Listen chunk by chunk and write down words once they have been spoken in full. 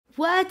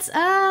What's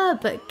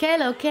up? Que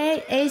lo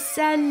que? Et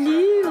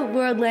salut,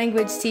 world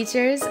language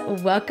teachers.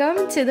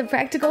 Welcome to the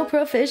Practical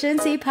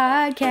Proficiency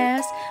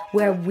Podcast,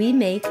 where we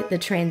make the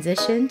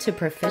transition to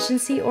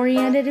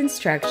proficiency-oriented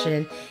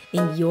instruction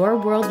in your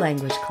world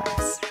language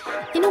class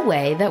in a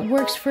way that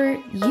works for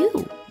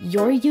you,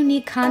 your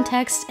unique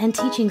context and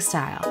teaching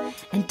style,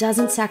 and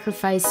doesn't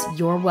sacrifice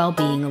your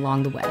well-being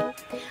along the way.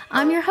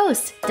 I'm your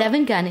host,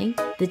 Devin Gunning,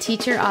 the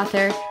teacher,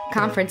 author,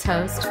 conference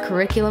host,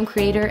 curriculum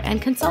creator,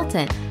 and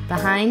consultant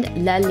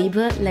behind La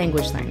Libre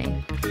Language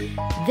Learning.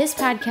 This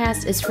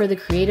podcast is for the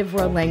creative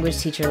world language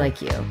teacher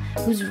like you,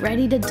 who's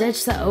ready to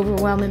ditch the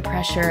overwhelming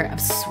pressure of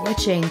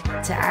switching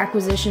to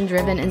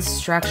acquisition-driven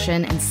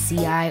instruction and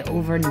CI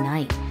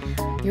overnight.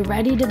 You're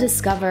ready to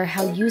discover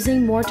how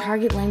using more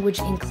target language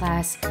in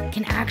class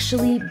can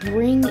actually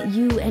bring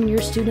you and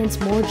your students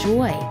more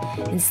joy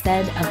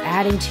instead of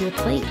adding to your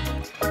plate.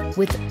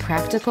 With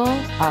practical,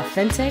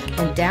 authentic,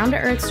 and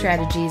down-to-earth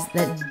strategies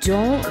that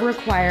don't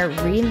require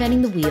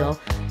reinventing the wheel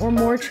or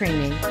more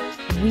training,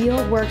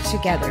 we'll work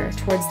together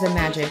towards the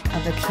magic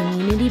of a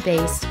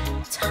community-based,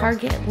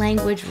 target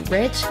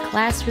language-rich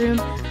classroom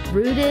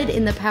rooted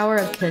in the power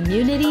of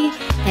community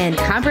and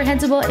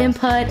comprehensible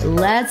input.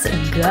 Let's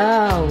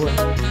go!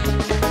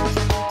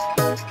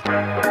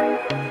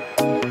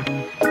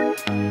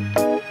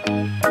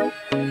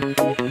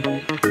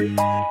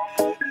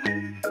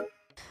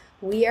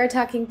 We are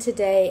talking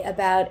today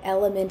about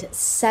element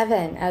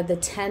 7 of the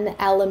 10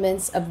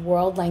 elements of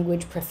world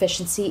language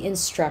proficiency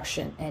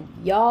instruction. And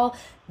y'all,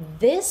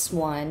 this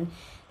one,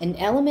 in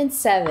element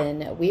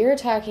 7, we are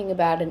talking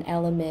about an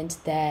element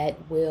that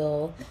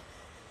will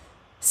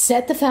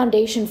set the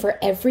foundation for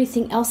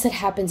everything else that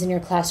happens in your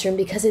classroom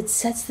because it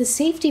sets the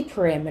safety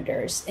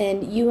parameters.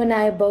 And you and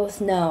I both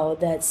know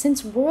that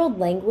since world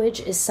language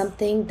is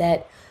something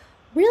that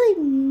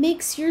really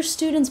makes your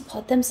students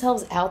put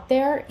themselves out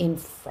there in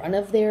front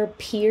of their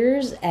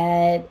peers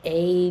at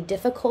a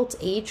difficult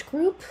age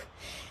group,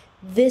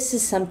 this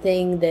is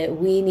something that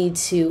we need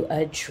to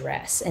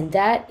address, and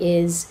that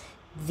is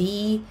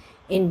the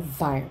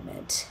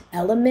environment.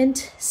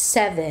 Element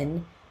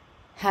 7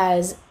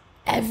 has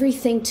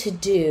everything to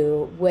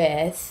do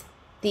with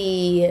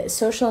the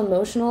social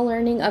emotional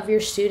learning of your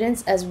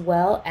students as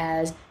well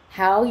as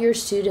how your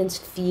students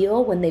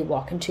feel when they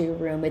walk into your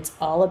room. It's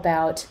all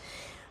about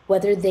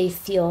whether they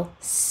feel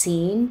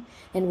seen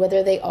and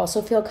whether they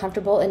also feel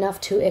comfortable enough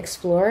to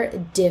explore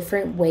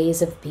different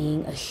ways of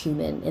being a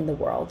human in the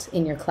world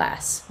in your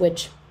class,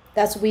 which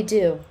that's what we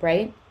do,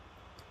 right?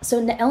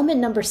 So element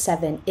number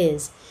 7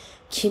 is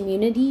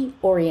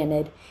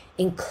community-oriented,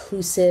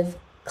 inclusive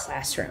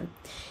classroom.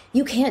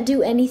 You can't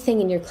do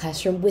anything in your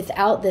classroom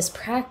without this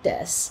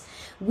practice.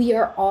 We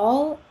are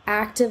all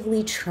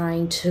actively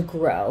trying to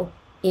grow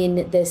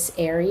in this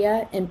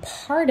area, and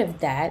part of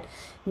that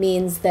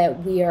means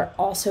that we are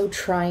also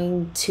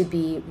trying to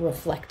be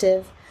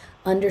reflective,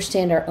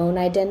 understand our own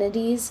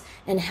identities,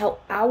 and how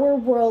our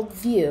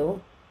worldview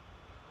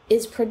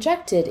is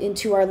projected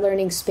into our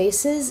learning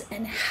spaces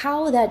and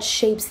how that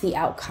shapes the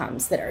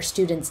outcomes that our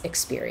students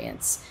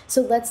experience.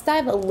 So let's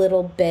dive a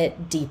little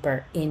bit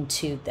deeper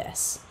into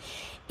this.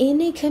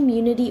 In a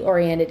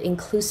community-oriented,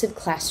 inclusive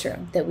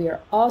classroom that we are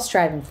all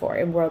striving for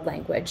in world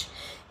language,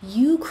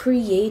 you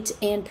create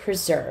and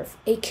preserve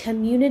a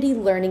community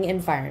learning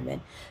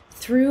environment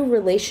through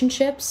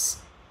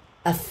relationships,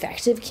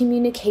 effective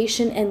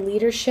communication and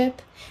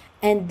leadership,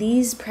 and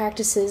these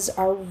practices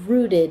are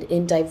rooted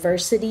in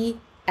diversity,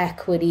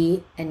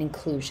 equity, and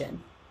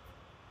inclusion.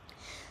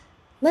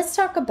 Let's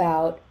talk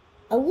about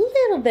a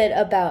little bit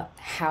about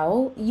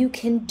how you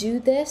can do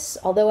this,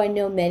 although I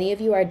know many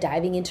of you are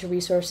diving into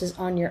resources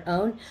on your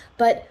own,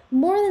 but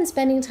more than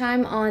spending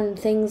time on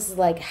things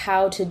like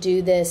how to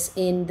do this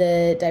in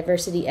the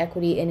diversity,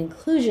 equity, and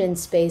inclusion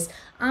space,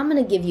 I'm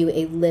going to give you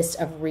a list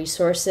of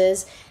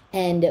resources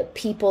and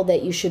people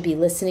that you should be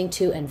listening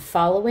to and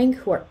following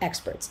who are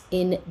experts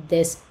in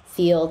this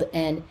field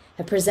and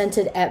have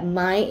presented at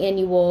my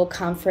annual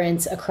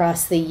conference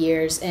across the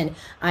years, and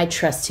I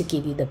trust to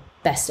give you the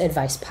best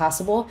advice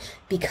possible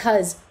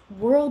because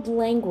world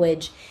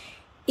language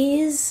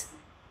is,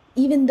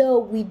 even though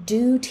we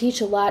do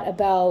teach a lot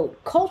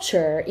about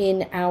culture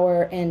in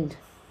our, and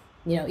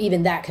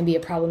even that can be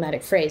a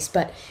problematic phrase,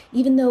 but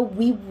even though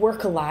we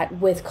work a lot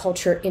with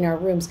culture in our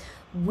rooms,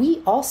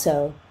 we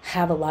also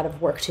have a lot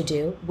of work to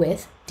do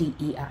with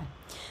DEI.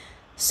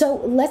 So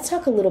let's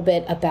talk a little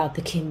bit about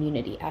the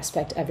community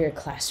aspect of your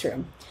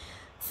classroom.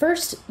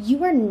 First,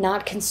 you are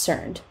not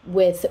concerned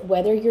with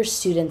whether your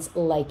students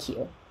like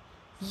you.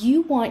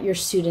 You want your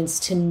students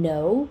to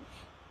know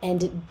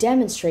and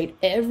demonstrate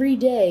every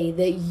day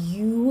that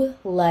you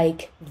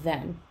like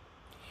them.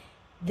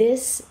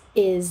 This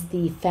is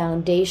the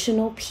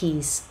foundational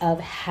piece of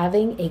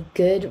having a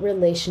good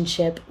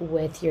relationship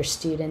with your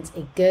students,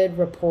 a good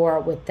rapport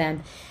with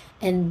them,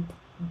 and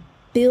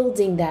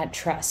building that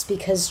trust,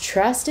 because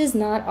trust is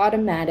not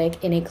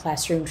automatic in a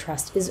classroom.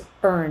 Trust is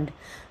earned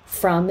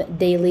from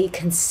daily,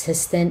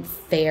 consistent,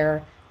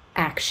 fair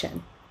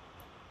action.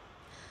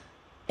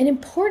 An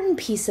important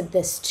piece of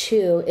this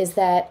too is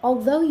that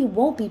although you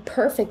won't be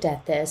perfect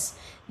at this,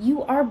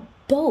 you are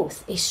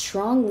both a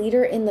strong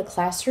leader in the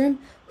classroom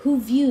who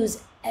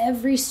views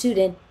every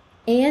student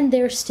and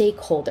their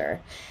stakeholder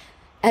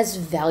as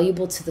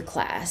valuable to the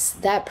class.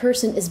 That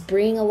person is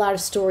bringing a lot of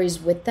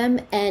stories with them,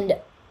 and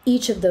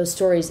each of those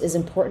stories is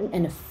important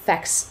and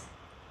affects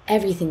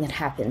everything that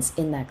happens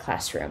in that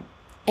classroom.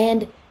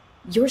 And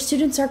your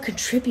students are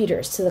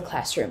contributors to the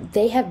classroom.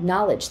 They have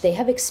knowledge, they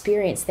have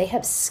experience, they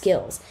have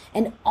skills,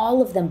 and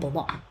all of them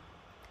belong.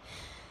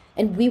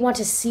 And we want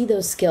to see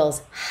those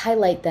skills,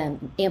 highlight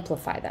them,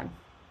 amplify them.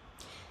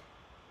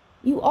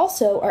 You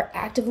also are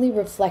actively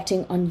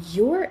reflecting on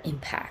your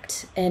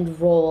impact and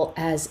role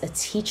as a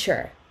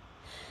teacher.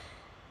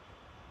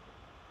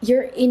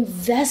 You're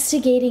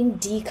investigating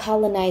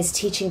decolonized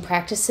teaching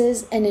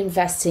practices and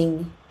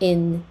investing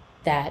in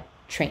that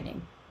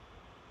training.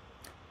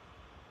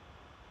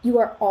 You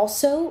are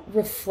also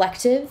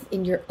reflective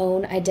in your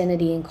own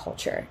identity and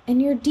culture, and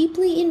you're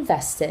deeply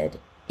invested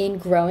in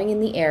growing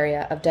in the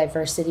area of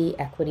diversity,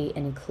 equity,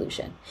 and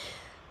inclusion.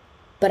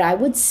 But I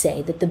would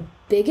say that the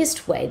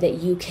biggest way that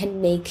you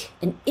can make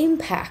an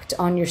impact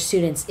on your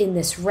students in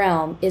this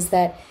realm is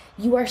that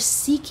you are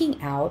seeking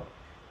out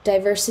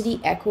diversity,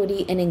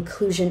 equity, and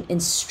inclusion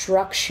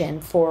instruction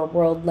for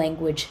world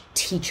language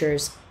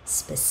teachers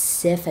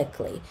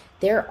specifically.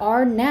 There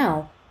are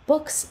now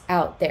books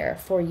out there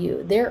for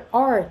you. There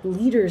are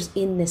leaders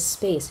in this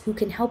space who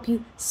can help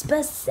you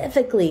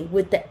specifically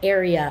with the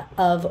area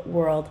of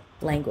world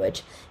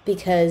language,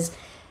 because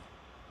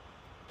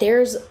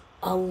there's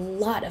a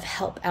lot of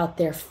help out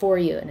there for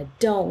you, and I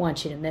don't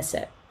want you to miss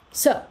it.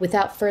 So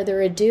without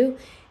further ado,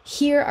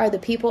 here are the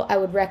people I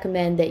would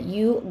recommend that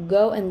you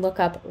go and look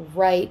up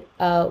right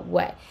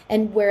away.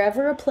 And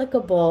wherever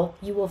applicable,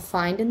 you will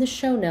find in the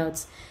show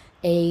notes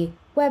a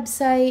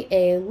website,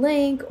 a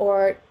link,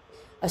 or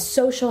a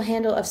social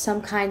handle of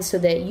some kind so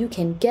that you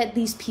can get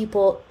these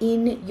people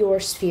in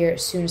your sphere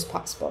as soon as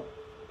possible.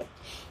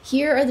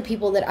 Here are the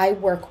people that I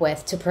work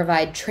with to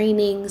provide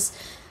trainings,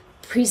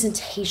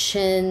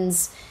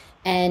 presentations,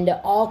 and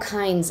all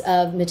kinds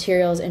of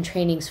materials and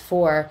trainings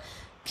for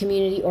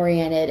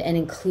community-oriented and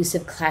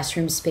inclusive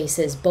classroom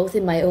spaces, both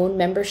in my own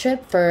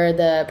membership for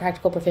the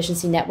Practical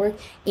Proficiency Network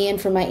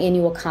and for my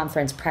annual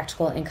conference,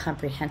 Practical and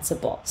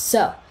Comprehensible.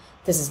 So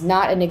this is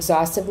not an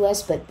exhaustive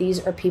list, but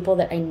these are people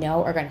that I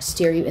know are going to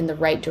steer you in the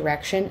right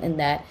direction and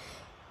that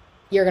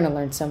you're going to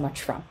learn so much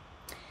from.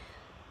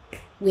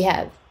 We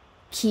have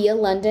Kia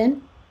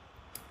London,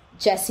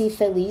 Jessie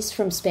Felice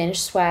from Spanish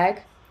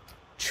Swag,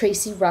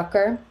 Tracy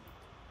Rucker,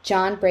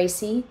 John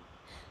Bracey,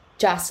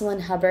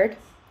 Jocelyn Hubbard,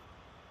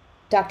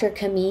 Dr.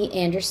 Camille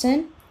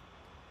Anderson,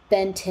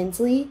 Ben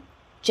Tinsley,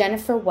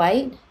 Jennifer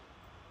White,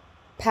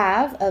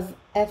 Pav of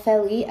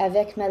FLE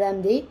avec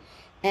Madame D,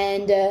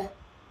 and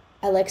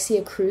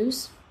Alexia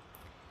Cruz,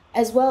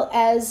 as well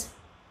as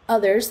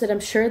others that I'm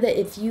sure that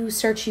if you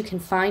search, you can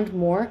find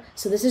more.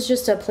 So this is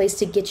just a place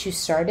to get you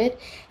started.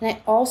 And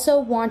I also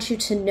want you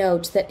to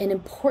note that an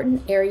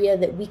important area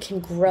that we can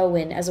grow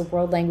in as a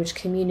world language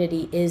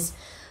community is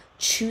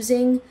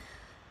choosing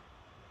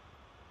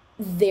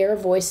their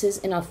voices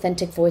and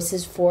authentic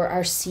voices for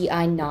our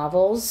CI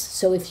novels.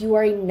 So if you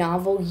are a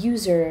novel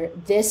user,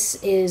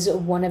 this is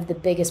one of the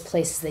biggest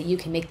places that you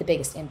can make the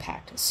biggest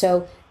impact.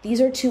 So these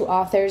are two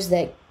authors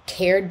that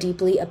care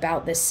deeply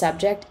about this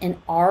subject and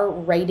are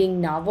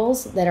writing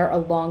novels that are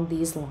along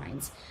these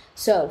lines.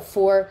 So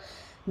for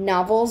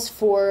novels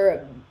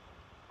for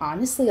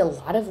honestly a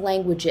lot of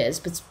languages,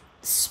 but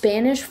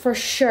Spanish for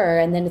sure,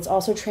 and then it's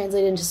also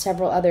translated into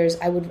several others,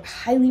 I would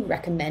highly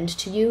recommend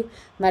to you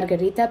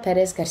Margarita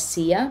Perez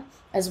Garcia,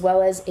 as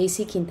well as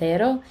A.C.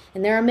 Quintero,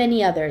 and there are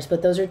many others,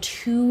 but those are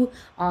two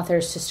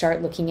authors to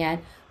start looking at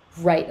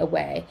right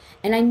away.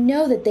 And I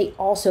know that they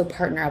also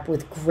partner up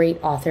with great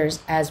authors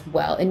as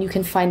well, and you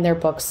can find their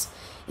books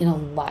in a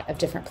lot of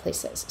different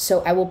places.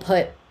 So I will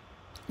put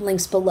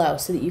links below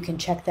so that you can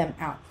check them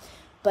out.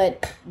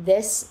 But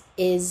this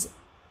is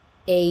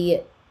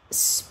a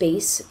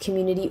space,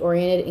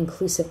 community-oriented,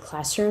 inclusive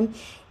classroom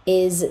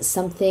is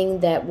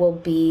something that will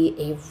be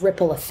a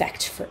ripple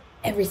effect for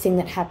everything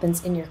that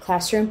happens in your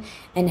classroom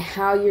and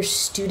how your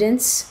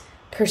students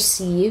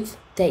perceive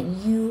that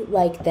you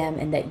like them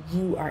and that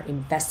you are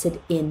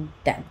invested in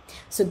them.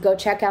 So go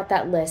check out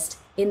that list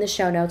in the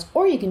show notes,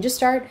 or you can just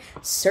start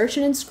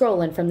searching and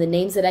scrolling from the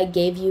names that I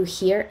gave you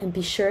here, and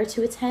be sure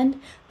to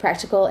attend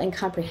Practical and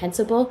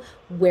Comprehensible,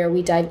 where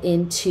we dive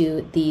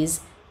into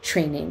these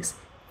trainings.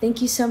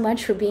 Thank you so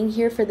much for being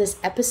here for this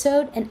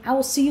episode, and I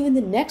will see you in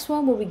the next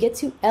one where we get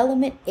to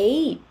Element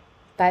 8.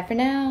 Bye for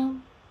now.